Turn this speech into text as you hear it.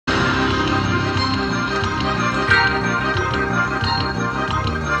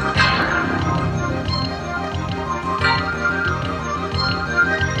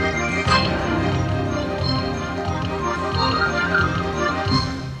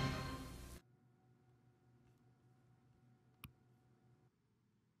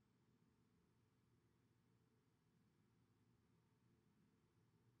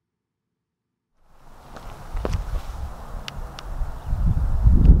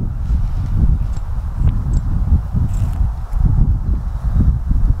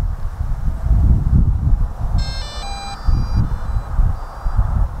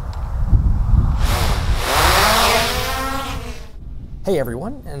Hey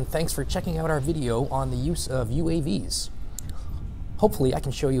everyone, and thanks for checking out our video on the use of UAVs. Hopefully I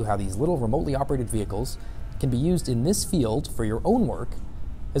can show you how these little remotely operated vehicles can be used in this field for your own work,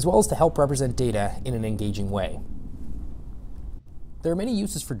 as well as to help represent data in an engaging way. There are many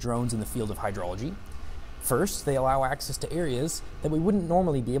uses for drones in the field of hydrology. First, they allow access to areas that we wouldn't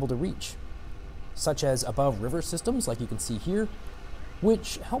normally be able to reach, such as above river systems like you can see here,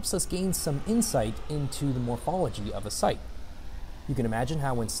 which helps us gain some insight into the morphology of a site. You can imagine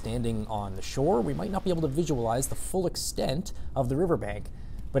how when standing on the shore, we might not be able to visualize the full extent of the riverbank,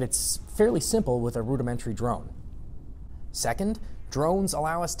 but it's fairly simple with a rudimentary drone. Second, drones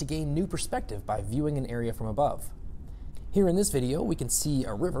allow us to gain new perspective by viewing an area from above. Here in this video, we can see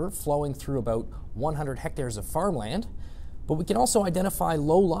a river flowing through about 100 hectares of farmland, but we can also identify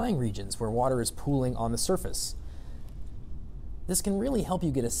low-lying regions where water is pooling on the surface. This can really help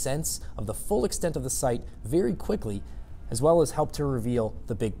you get a sense of the full extent of the site very quickly, as well as help to reveal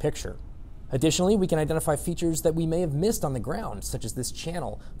the big picture. Additionally, we can identify features that we may have missed on the ground, such as this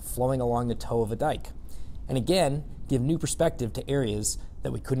channel flowing along the toe of a dike, and again, give new perspective to areas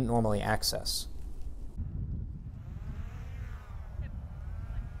that we couldn't normally access.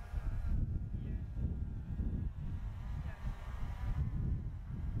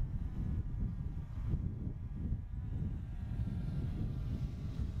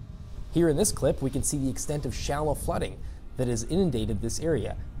 Here in this clip, we can see the extent of shallow flooding that has inundated this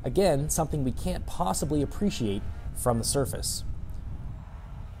area. Again, something we can't possibly appreciate from the surface.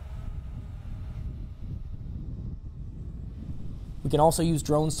 We can also use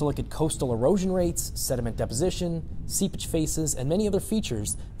drones to look at coastal erosion rates, sediment deposition, seepage faces, and many other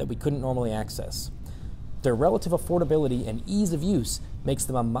features that we couldn't normally access. Their relative affordability and ease of use makes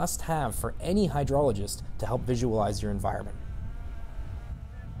them a must-have for any hydrologist to help visualize your environment.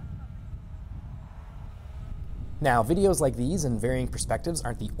 Now, videos like these and varying perspectives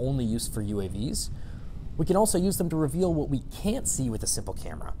aren't the only use for UAVs. We can also use them to reveal what we can't see with a simple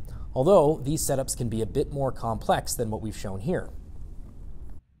camera, although these setups can be a bit more complex than what we've shown here.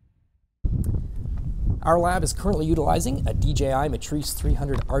 Our lab is currently utilizing a DJI Matrice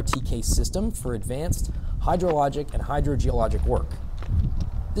 300 RTK system for advanced hydrologic and hydrogeologic work.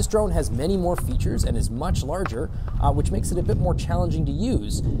 This drone has many more features and is much larger, which makes it a bit more challenging to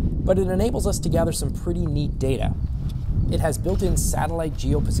use, but it enables us to gather some pretty neat data. It has built-in satellite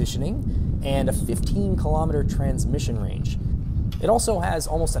geopositioning and a 15-kilometer transmission range. It also has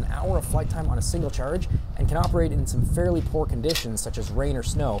almost an hour of flight time on a single charge and can operate in some fairly poor conditions such as rain or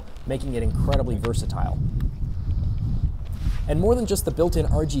snow, making it incredibly versatile. And more than just the built-in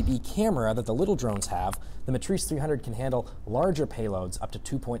RGB camera that the little drones have, the Matrice 300 can handle larger payloads up to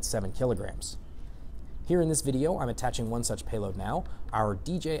 2.7 kilograms. Here in this video, I'm attaching one such payload now, our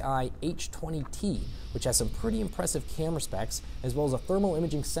DJI H20T, which has some pretty impressive camera specs, as well as a thermal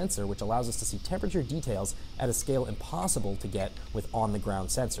imaging sensor which allows us to see temperature details at a scale impossible to get with on-the-ground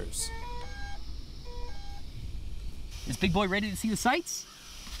sensors. Is Big Boy ready to see the sights?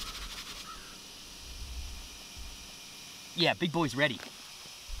 Yeah, Big Boy's ready.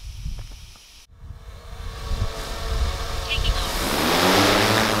 Taking off.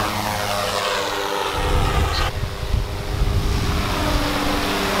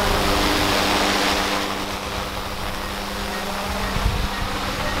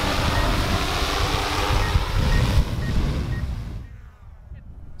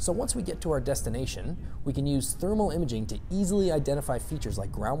 So once we get to our destination, we can use thermal imaging to easily identify features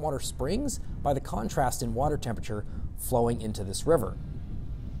like groundwater springs by the contrast in water temperature flowing into this river.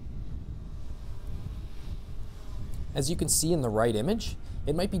 As you can see in the right image,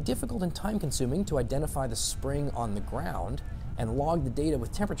 it might be difficult and time-consuming to identify the spring on the ground and log the data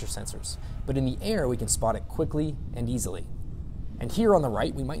with temperature sensors, but in the air we can spot it quickly and easily. And here on the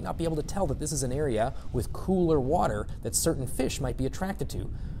right, we might not be able to tell that this is an area with cooler water that certain fish might be attracted to,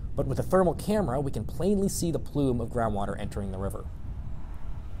 but with a thermal camera, we can plainly see the plume of groundwater entering the river.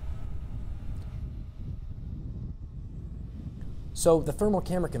 So the thermal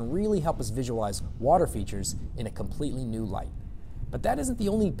camera can really help us visualize water features in a completely new light. But that isn't the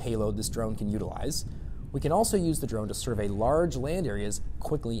only payload this drone can utilize. We can also use the drone to survey large land areas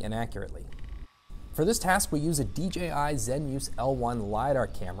quickly and accurately. For this task, we use a DJI Zenmuse L1 LiDAR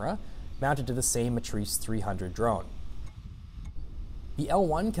camera mounted to the same Matrice 300 drone. The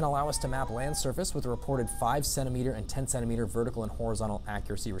L1 can allow us to map land surface with a reported 5 centimeter and 10 centimeter vertical and horizontal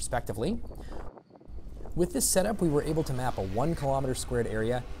accuracy respectively. With this setup, we were able to map a 1 kilometer squared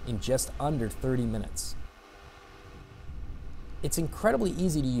area in just under 30 minutes. It's incredibly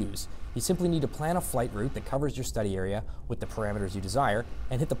easy to use. You simply need to plan a flight route that covers your study area with the parameters you desire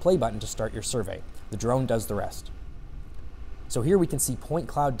and hit the play button to start your survey. The drone does the rest. So here we can see point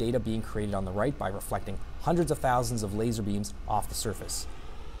cloud data being created on the right by reflecting hundreds of thousands of laser beams off the surface.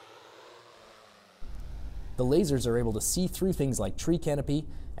 The lasers are able to see through things like tree canopy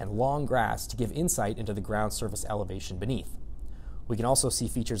and long grass to give insight into the ground surface elevation beneath. We can also see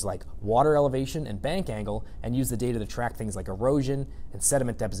features like water elevation and bank angle and use the data to track things like erosion and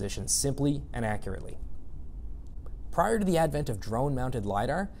sediment deposition simply and accurately. Prior to the advent of drone-mounted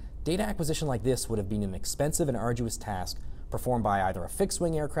LiDAR, data acquisition like this would have been an expensive and arduous task performed by either a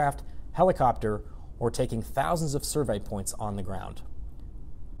fixed-wing aircraft, helicopter, or taking thousands of survey points on the ground.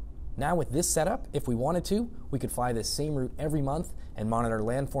 Now with this setup, if we wanted to, we could fly this same route every month and monitor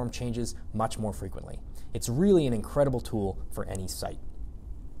landform changes much more frequently. It's really an incredible tool for any site.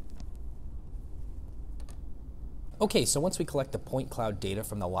 Okay, so once we collect the point cloud data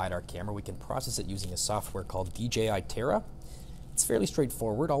from the LiDAR camera, we can process it using a software called DJI Terra. It's fairly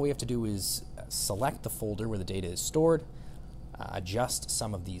straightforward. All we have to do is select the folder where the data is stored, adjust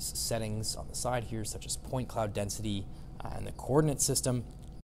some of these settings on the side here, such as point cloud density and the coordinate system,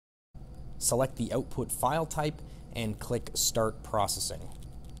 select the output file type, and click Start Processing.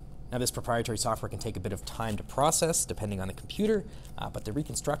 Now this proprietary software can take a bit of time to process depending on the computer, but the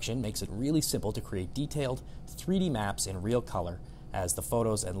reconstruction makes it really simple to create detailed 3D maps in real color as the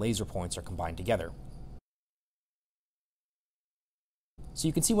photos and laser points are combined together. So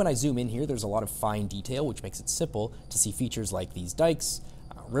you can see when I zoom in here, there's a lot of fine detail, which makes it simple to see features like these dikes,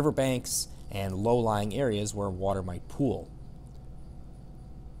 riverbanks, and low-lying areas where water might pool.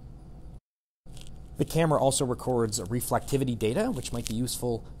 The camera also records reflectivity data, which might be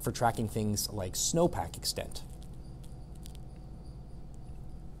useful for tracking things like snowpack extent.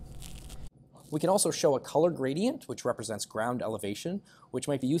 We can also show a color gradient, which represents ground elevation, which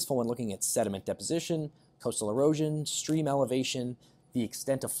might be useful when looking at sediment deposition, coastal erosion, stream elevation, the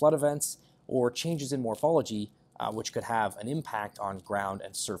extent of flood events, or changes in morphology, which could have an impact on ground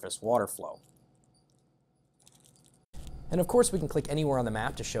and surface water flow. And of course, we can click anywhere on the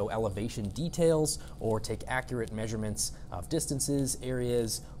map to show elevation details or take accurate measurements of distances,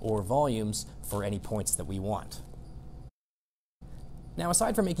 areas, or volumes for any points that we want. Now,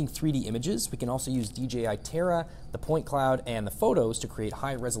 aside from making 3D images, we can also use DJI Terra, the point cloud, and the photos to create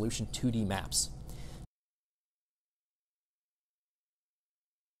high-resolution 2D maps.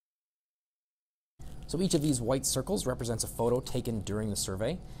 So each of these white circles represents a photo taken during the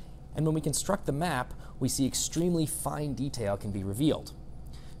survey. And when we construct the map, we see extremely fine detail can be revealed.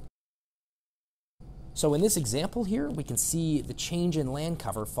 So in this example here, we can see the change in land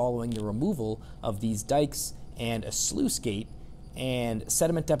cover following the removal of these dikes and a sluice gate, and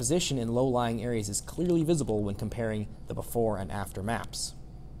sediment deposition in low-lying areas is clearly visible when comparing the before and after maps.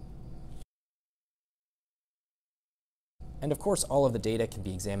 And of course, all of the data can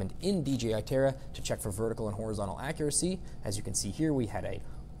be examined in DJI Terra to check for vertical and horizontal accuracy. As you can see here, we had a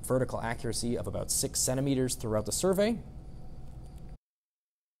vertical accuracy of about 6 centimeters throughout the survey,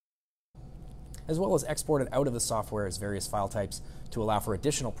 as well as exported out of the software as various file types to allow for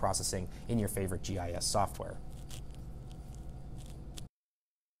additional processing in your favorite GIS software.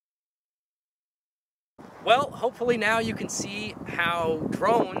 Well, hopefully now you can see how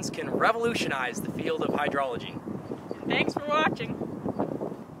drones can revolutionize the field of hydrology. Thanks for watching.